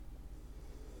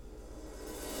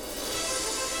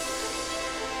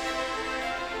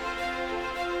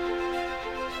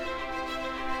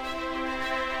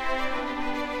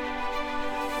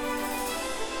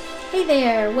Hey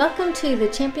there, welcome to the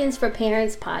Champions for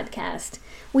Parents podcast.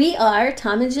 We are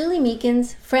Tom and Julie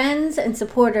Meekins, friends and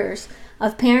supporters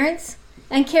of parents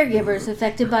and caregivers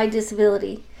affected by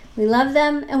disability. We love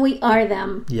them and we are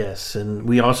them. Yes, and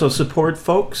we also support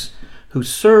folks who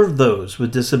serve those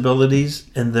with disabilities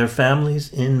and their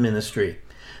families in ministry.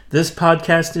 This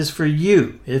podcast is for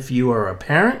you if you are a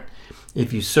parent,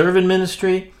 if you serve in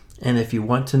ministry, and if you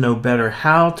want to know better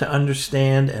how to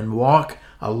understand and walk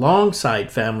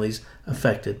alongside families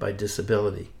affected by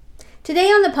disability. Today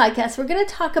on the podcast, we're going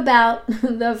to talk about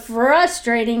the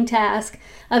frustrating task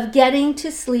of getting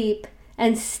to sleep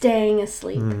and staying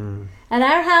asleep. At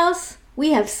our house,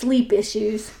 we have sleep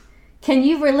issues. Can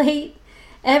you relate?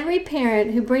 Every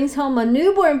parent who brings home a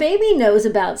newborn baby knows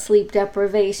about sleep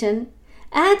deprivation.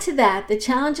 Add to that the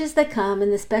challenges that come in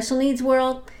the special needs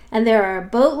world, and there are a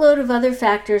boatload of other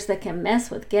factors that can mess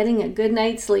with getting a good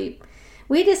night's sleep.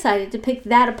 We decided to pick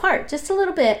that apart just a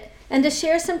little bit and to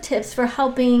share some tips for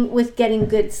helping with getting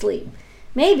good sleep.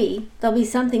 Maybe there'll be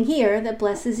something here that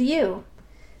blesses you.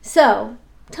 So,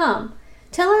 Tom,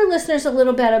 tell our listeners a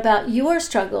little bit about your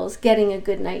struggles getting a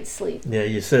good night's sleep. Yeah,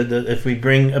 you said that if we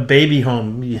bring a baby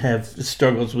home, you have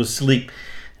struggles with sleep.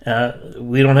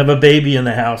 We don't have a baby in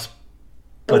the house.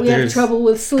 But we have trouble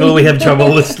with sleep. But we have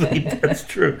trouble with sleep, that's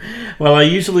true. Well, I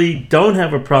usually don't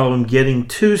have a problem getting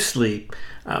to sleep.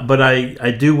 But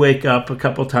I do wake up a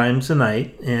couple times a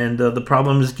night, and the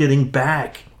problem is getting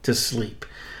back to sleep.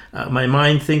 My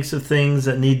mind thinks of things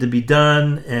that need to be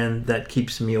done, and that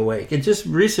keeps me awake. And just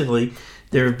recently,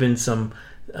 there have been some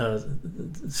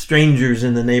strangers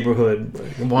in the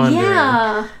neighborhood wandering.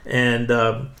 Yeah.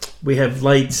 And we have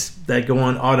lights that go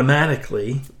on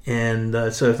automatically.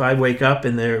 And so if I wake up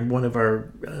and one of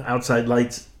our outside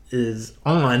lights is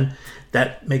on,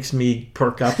 that makes me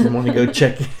perk up and want to go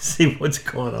check and see what's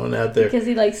going on out there. Because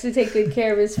he likes to take good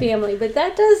care of his family. But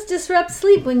that does disrupt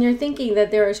sleep when you're thinking that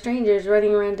there are strangers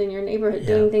running around in your neighborhood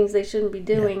doing things they shouldn't be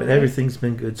doing. But everything's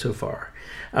been good so far.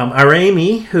 Our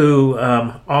Amy, who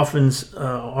often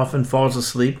falls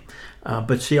asleep,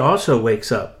 but she also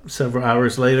wakes up several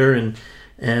hours later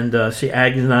and she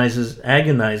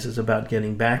agonizes about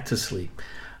getting back to sleep.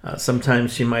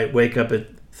 Sometimes she might wake up at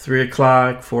 3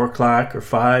 o'clock, 4 o'clock, or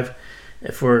 5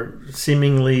 for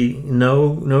seemingly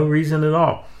no reason at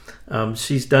all.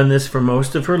 She's done this for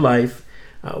most of her life.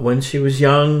 When she was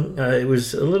young, it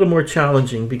was a little more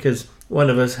challenging because one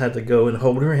of us had to go and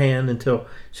hold her hand until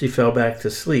she fell back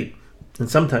to sleep. And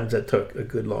sometimes that took a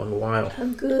good long while. A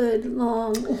good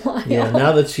long while. Yeah,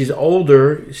 now that she's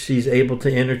older, she's able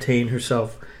to entertain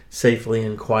herself safely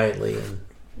and quietly, and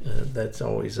that's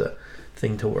always a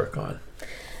thing to work on.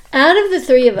 Out of the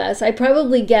three of us, I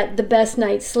probably get the best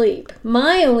night's sleep.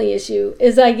 My only issue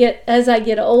is as I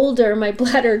get older, my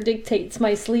bladder dictates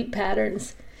my sleep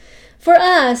patterns. For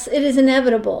us, it is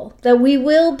inevitable that we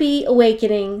will be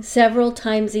awakening several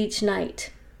times each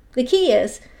night. The key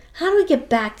is, how do we get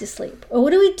back to sleep? Or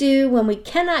what do we do when we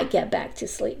cannot get back to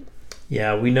sleep?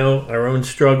 Yeah, we know our own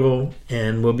struggle,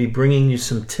 and we'll be bringing you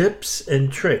some tips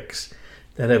and tricks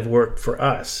that have worked for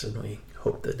us, and we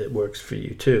hope that it works for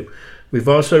you too. We've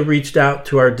also reached out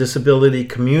to our disability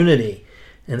community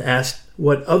and asked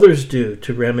what others do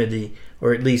to remedy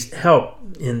or at least help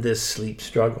in this sleep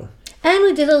struggle. And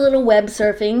we did a little web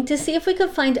surfing to see if we could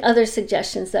find other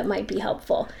suggestions that might be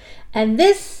helpful. And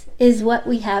this is what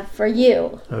we have for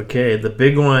you. Okay, the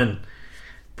big one.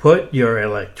 Put your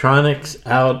electronics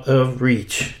out of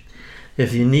reach.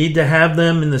 If you need to have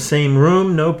them in the same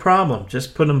room, no problem.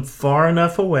 Just put them far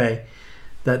enough away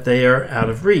that they are out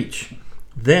of reach.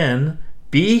 Then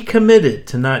be committed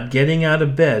to not getting out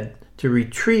of bed to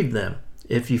retrieve them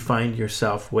if you find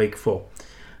yourself wakeful.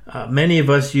 Many of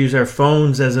us use our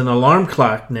phones as an alarm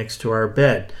clock next to our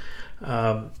bed.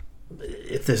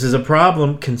 If this is a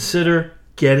problem, consider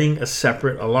getting a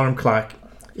separate alarm clock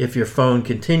if your phone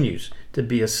continues to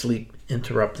be a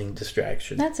sleep-interrupting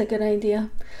distraction. That's a good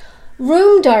idea.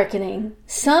 Room darkening.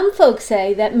 Some folks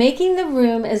say that making the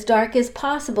room as dark as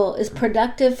possible is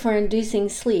productive for inducing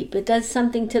sleep. It does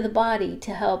something to the body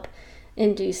to help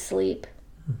induce sleep.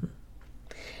 Mm-hmm.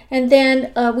 And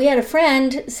then we had a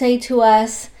friend say to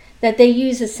us that they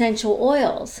use essential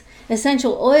oils.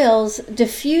 Essential oils,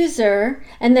 diffuser,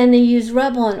 and then they use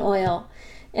rub-on oil.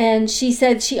 And she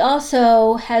said she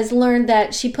also has learned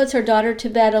that she puts her daughter to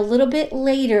bed a little bit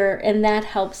later, and that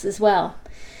helps as well.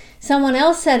 Someone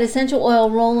else said essential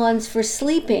oil roll-ons for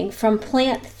sleeping from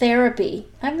plant therapy.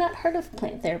 I've not heard of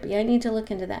plant therapy. I need to look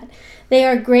into that. They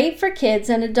are great for kids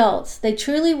and adults. They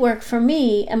truly work for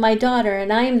me and my daughter,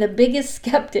 and I am the biggest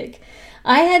skeptic.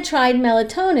 I had tried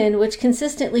melatonin, which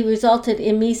consistently resulted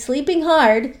in me sleeping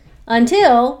hard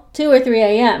until 2 or 3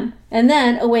 a.m. and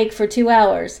then awake for 2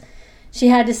 hours. She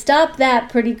had to stop that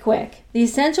pretty quick. The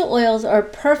essential oils are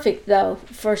perfect, though,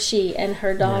 for she and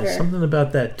her daughter. Yeah, something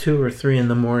about that 2 or 3 in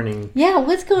the morning. Yeah,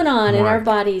 what's going on in our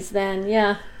bodies then?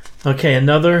 Yeah. Okay,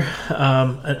 another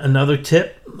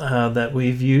tip that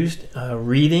we've used,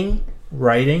 reading,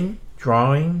 writing,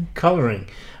 drawing, coloring.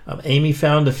 Amy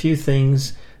found a few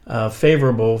things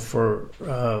favorable for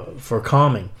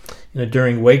calming.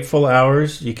 During wakeful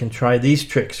hours, you can try these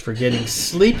tricks for getting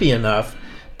sleepy enough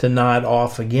to nod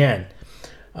off again.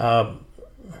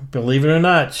 Believe it or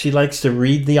not, she likes to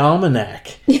read the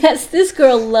almanac. Yes, this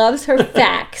girl loves her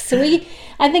facts.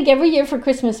 I think every year for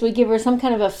Christmas we give her some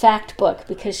kind of a fact book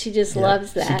because she just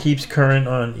loves that. She keeps current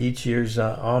on each year's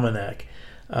almanac.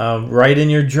 Write in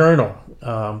your journal.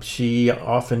 She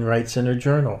often writes in her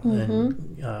journal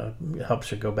and helps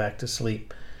her go back to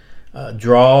sleep.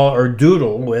 Draw or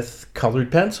doodle with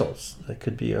colored pencils. That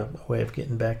could be a way of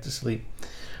getting back to sleep.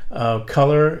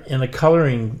 Color in a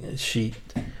coloring sheet.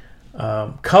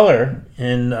 Color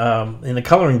in a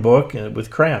coloring book with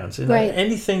crayons. Right.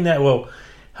 Anything that will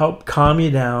help calm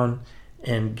you down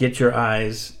and get your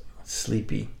eyes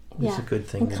sleepy is a good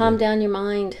thing. And calm down your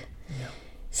mind. Yeah.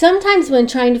 Sometimes when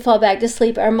trying to fall back to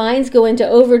sleep, our minds go into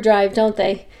overdrive, don't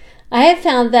they? I have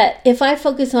found that if I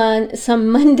focus on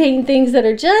some mundane things that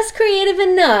are just creative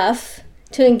enough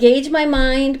to engage my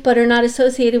mind but are not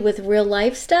associated with real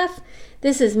life stuff,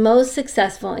 this is most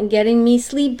successful in getting me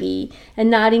sleepy and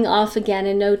nodding off again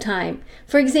in no time.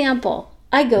 For example,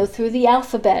 I go through the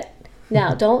alphabet.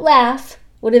 Now, don't laugh.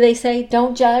 What do they say?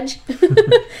 Don't judge.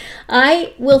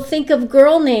 I will think of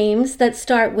girl names that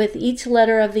start with each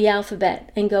letter of the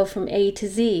alphabet and go from A to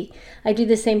Z. I do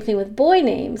the same thing with boy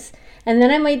names. And then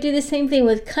I might do the same thing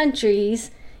with countries,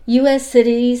 U.S.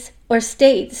 cities, or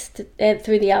states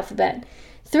through the alphabet.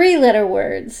 3-letter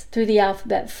words through the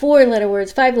alphabet, 4-letter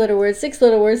words, 5-letter words,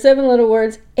 6-letter words, 7-letter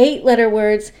words, 8-letter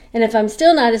words, and if I'm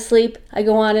still not asleep, I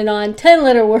go on and on,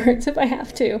 10-letter words if I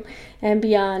have to, and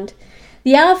beyond.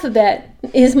 The alphabet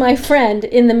is my friend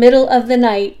in the middle of the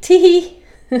night. Tee.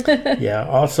 Yeah,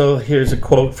 also here's a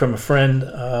quote from a friend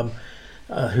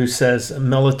who says,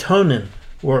 melatonin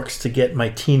works to get my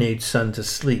teenage son to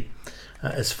sleep.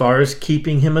 As far as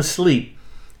keeping him asleep,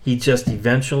 he just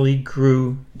eventually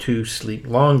grew to sleep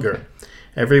longer.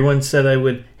 Everyone said I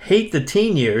would hate the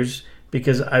teen years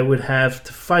because I would have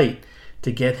to fight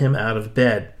to get him out of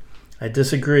bed. I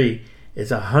disagree. It's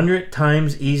 100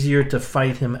 times easier to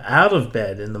fight him out of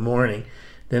bed in the morning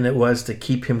than it was to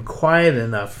keep him quiet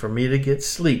enough for me to get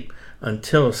sleep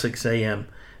until 6 a.m.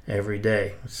 every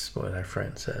day. That's what our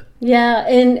friend said. Yeah,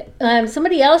 and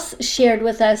somebody else shared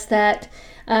with us that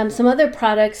some other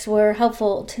products were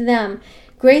helpful to them.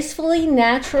 Gracefully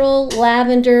Natural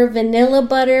Lavender Vanilla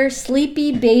Butter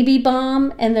Sleepy Baby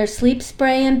Balm and their sleep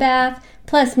spray and bath,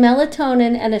 plus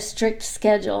melatonin and a strict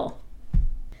schedule.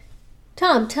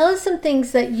 Tom, tell us some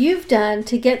things that you've done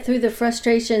to get through the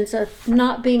frustrations of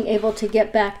not being able to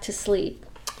get back to sleep.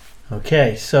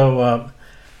 Okay, so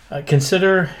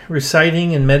consider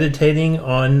reciting and meditating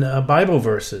on Bible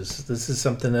verses. This is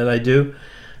something that I do.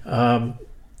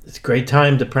 It's a great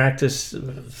time to practice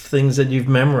things that you've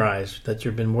memorized, that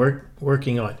you've been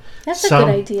working on. That's a good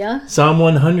idea. Psalm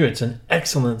 100 is an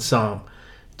excellent psalm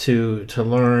to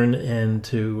learn and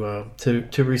to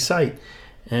recite.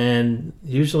 And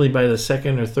usually by the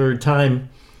second or third time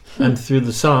I'm through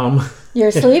the psalm, you're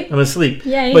asleep? I'm asleep.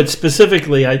 Yay. But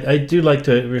specifically, I do like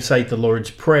to recite the Lord's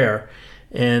Prayer,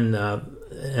 and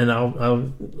I'll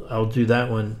do that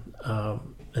one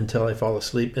until I fall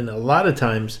asleep. And a lot of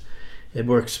times it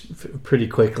works pretty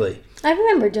quickly. I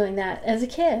remember doing that as a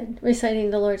kid, reciting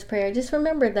the Lord's Prayer. I just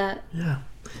remembered that. Yeah.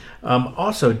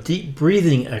 Also, deep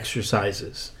breathing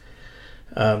exercises.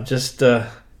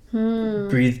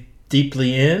 Breathe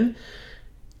deeply in,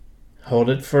 hold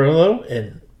it for a little,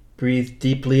 and breathe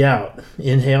deeply out.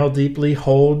 Inhale deeply,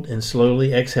 hold, and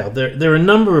slowly exhale. There are a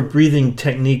number of breathing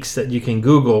techniques that you can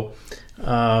Google.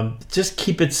 Just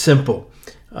keep it simple.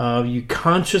 You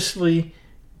consciously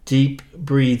deep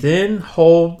breathe in,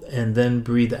 hold, and then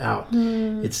breathe out.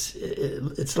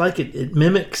 It's like it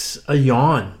mimics a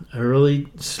yawn, a really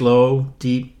slow,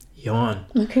 deep yawn.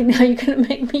 Okay, now you're going to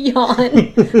make me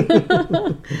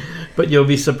yawn. But you'll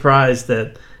be surprised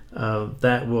that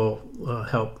that will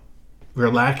help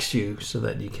relax you so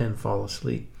that you can fall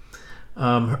asleep.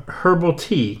 Herbal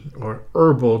tea or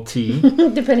herbal tea.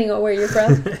 Depending on where you're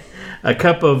from. A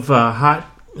cup of hot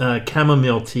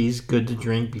chamomile tea is good to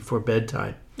drink before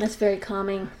bedtime. That's very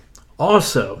calming.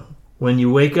 Also, when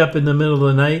you wake up in the middle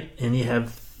of the night and you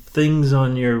have things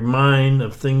on your mind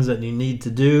of things that you need to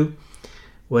do,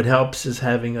 What helps is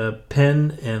having a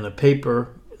pen and a paper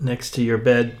next to your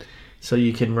bed so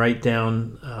you can write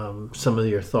down some of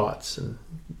your thoughts, and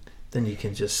then you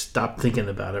can just stop thinking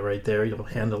about it right there. You'll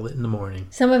handle it in the morning.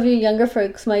 Some of you younger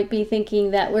folks might be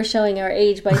thinking that we're showing our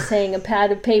age by saying a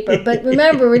pad of paper. But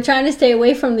remember, we're trying to stay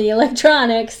away from the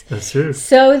electronics. That's true.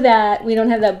 So that we don't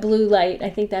have that blue light. I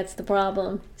think that's the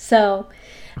problem. So,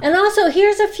 and also,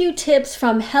 here's a few tips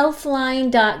from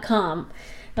healthline.com.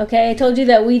 Okay, I told you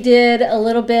that we did a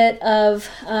little bit of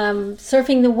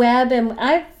surfing the web, and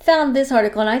I found this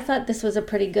article, and I thought this was a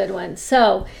pretty good one.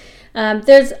 So,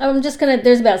 there's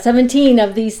about 17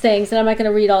 of these things, and I'm not going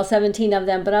to read all 17 of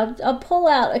them, but I'll pull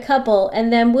out a couple,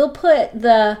 and then we'll put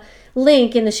the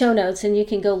link in the show notes, and you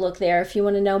can go look there if you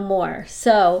want to know more.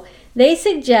 So they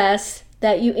suggest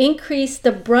that you increase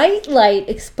the bright light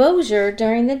exposure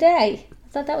during the day. I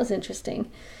thought that was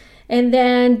interesting. And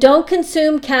then don't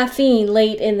consume caffeine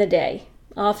late in the day.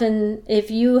 Often,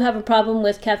 if you have a problem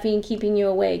with caffeine keeping you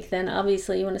awake, then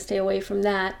obviously you want to stay away from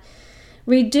that.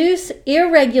 Reduce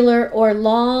irregular or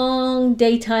long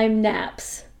daytime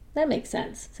naps. That makes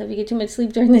sense. So if you get too much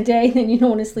sleep during the day, then you don't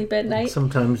want to sleep at night.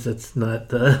 Sometimes that's not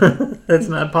that's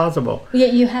not possible. Yeah,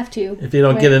 you have to. If you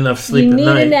don't get enough sleep at night.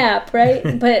 You need a nap,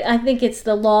 right? But I think it's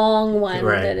the long one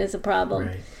that is a problem.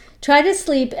 Right. Try to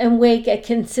sleep and wake at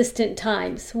consistent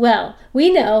times. Well,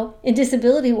 we know in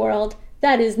disability world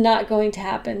that is not going to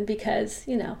happen because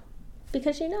you know.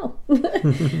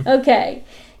 Okay.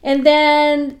 And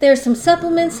then there's some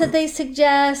supplements that they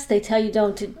suggest. They tell you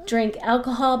don't to drink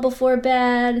alcohol before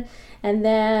bed. And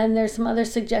then there's some other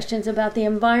suggestions about the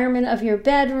environment of your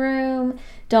bedroom.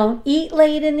 Don't eat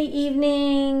late in the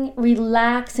evening.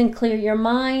 Relax and clear your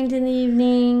mind in the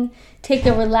evening. Take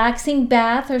a relaxing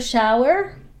bath or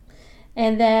shower.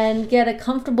 And then get a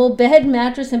comfortable bed,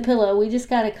 mattress, and pillow. We just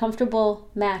got a comfortable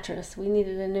mattress. We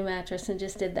needed a new mattress and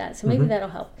just did that. So maybe that'll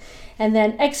help. And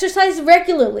then exercise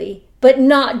regularly, but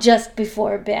not just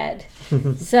before bed.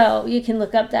 So you can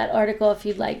look up that article if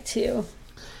you'd like to.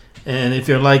 And if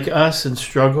you're like us and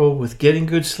struggle with getting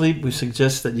good sleep, we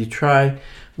suggest that you try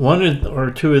one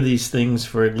or two of these things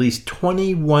for at least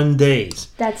 21 days.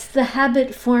 That's the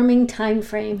habit-forming time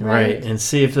frame, right? Right, and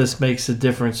see if this makes a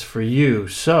difference for you.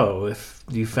 So if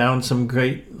you found some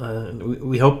great,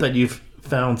 we hope that you've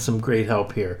found some great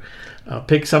help here.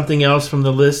 Pick something else from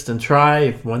the list and try.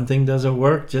 If one thing doesn't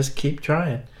work, just keep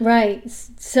trying. Right.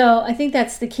 So I think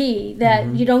that's the key,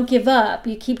 that you don't give up.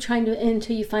 You keep trying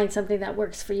until you find something that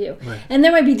works for you. Right. And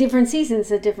there might be different seasons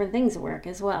that different things work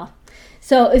as well.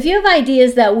 So if you have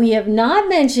ideas that we have not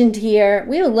mentioned here,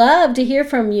 we would love to hear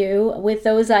from you with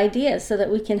those ideas so that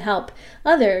we can help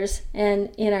others and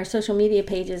in our social media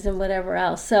pages and whatever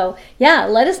else. So yeah,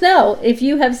 let us know if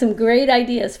you have some great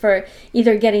ideas for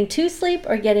either getting to sleep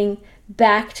or getting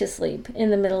back to sleep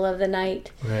in the middle of the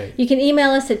night. Right. You can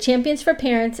email us at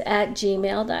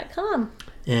championsforparents@gmail.com.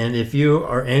 And if you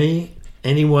or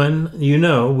anyone you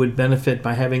know would benefit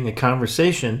by having a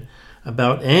conversation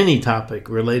about any topic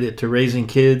related to raising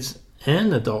kids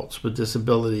and adults with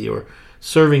disability or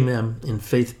serving them in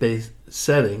faith-based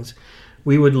settings,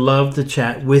 we would love to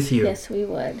chat with you. Yes, we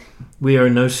would. We are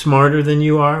no smarter than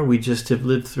you are. We just have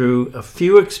lived through a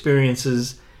few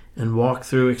experiences and walked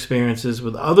through experiences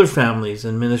with other families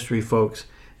and ministry folks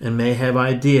and may have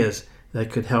ideas that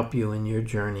could help you in your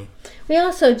journey. We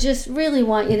also just really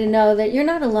want you to know that you're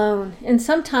not alone. And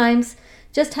sometimes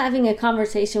just having a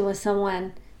conversation with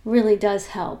someone really does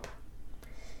help.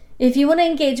 If you want to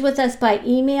engage with us by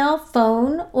email,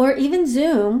 phone, or even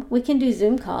Zoom, we can do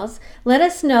Zoom calls. Let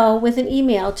us know with an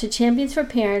email to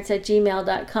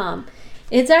championsforparents@gmail.com.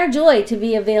 It's our joy to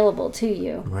be available to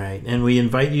you. Right. And we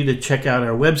invite you to check out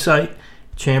our website,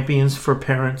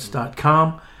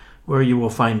 championsforparents.com, where you will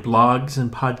find blogs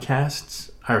and podcasts,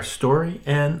 our story,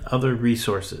 and other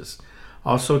resources.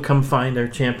 Also, come find our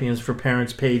Champions for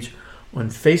Parents page on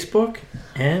Facebook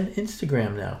and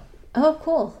Instagram now. Oh,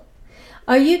 cool.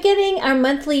 Are you getting our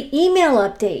monthly email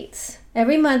updates?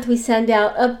 Every month we send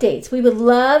out updates. We would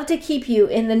love to keep you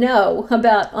in the know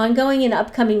about ongoing and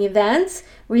upcoming events,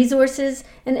 resources,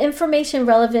 and information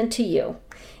relevant to you.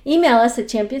 Email us at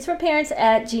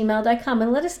championsforparents@gmail.com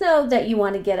and let us know that you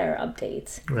want to get our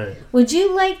updates. Right. Would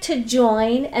you like to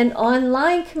join an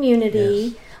online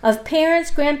community of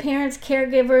parents, grandparents,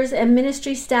 caregivers, and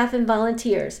ministry staff and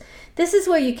volunteers? This is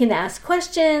where you can ask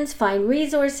questions, find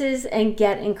resources, and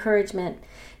get encouragement.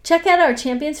 Check out our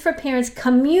Champions for Parents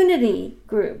community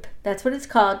group. That's what it's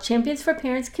called, Champions for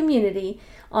Parents Community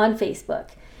on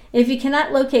Facebook. If you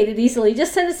cannot locate it easily,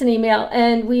 just send us an email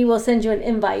and we will send you an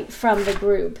invite from the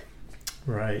group.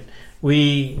 Right.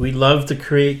 We love to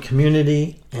create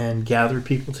community and gather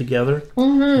people together.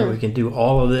 And we can do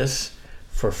all of this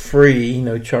for free,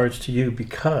 no charge to you,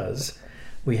 because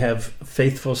we have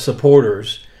faithful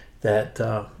supporters that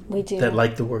we do. that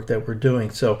like the work that we're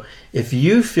doing. So if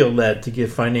you feel led to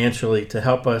give financially to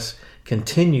help us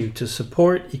continue to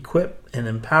support, equip, and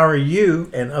empower you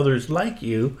and others like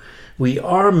you, we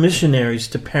are missionaries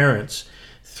to parents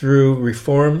through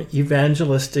Reformed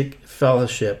Evangelistic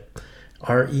Fellowship,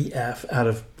 REF, out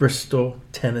of Bristol,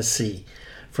 Tennessee.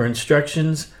 For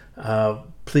instructions,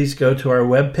 please go to our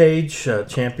webpage,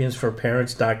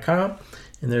 championsforparents.com,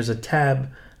 and there's a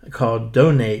tab called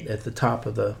Donate at the top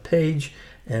of the page,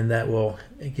 and that will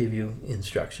give you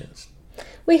instructions.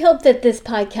 We hope that this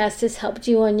podcast has helped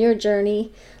you on your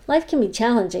journey. Life can be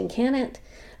challenging, can't it?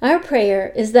 Our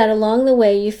prayer is that along the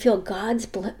way you feel God's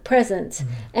presence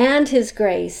and His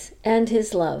grace and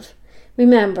His love.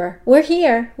 Remember, we're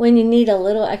here when you need a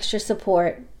little extra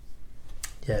support.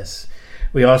 Yes.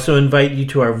 We also invite you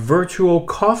to our virtual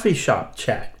coffee shop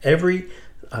chat every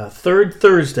third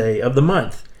Thursday of the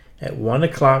month at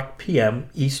 1:00 p.m.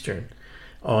 Eastern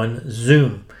on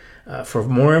Zoom. For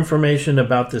more information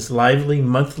about this lively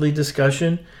monthly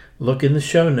discussion, look in the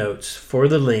show notes for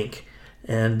the link,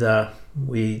 and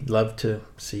we'd love to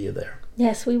see you there.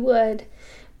 Yes, we would.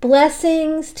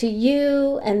 Blessings to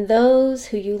you and those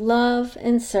who you love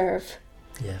and serve.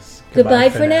 Yes. Goodbye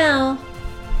for now.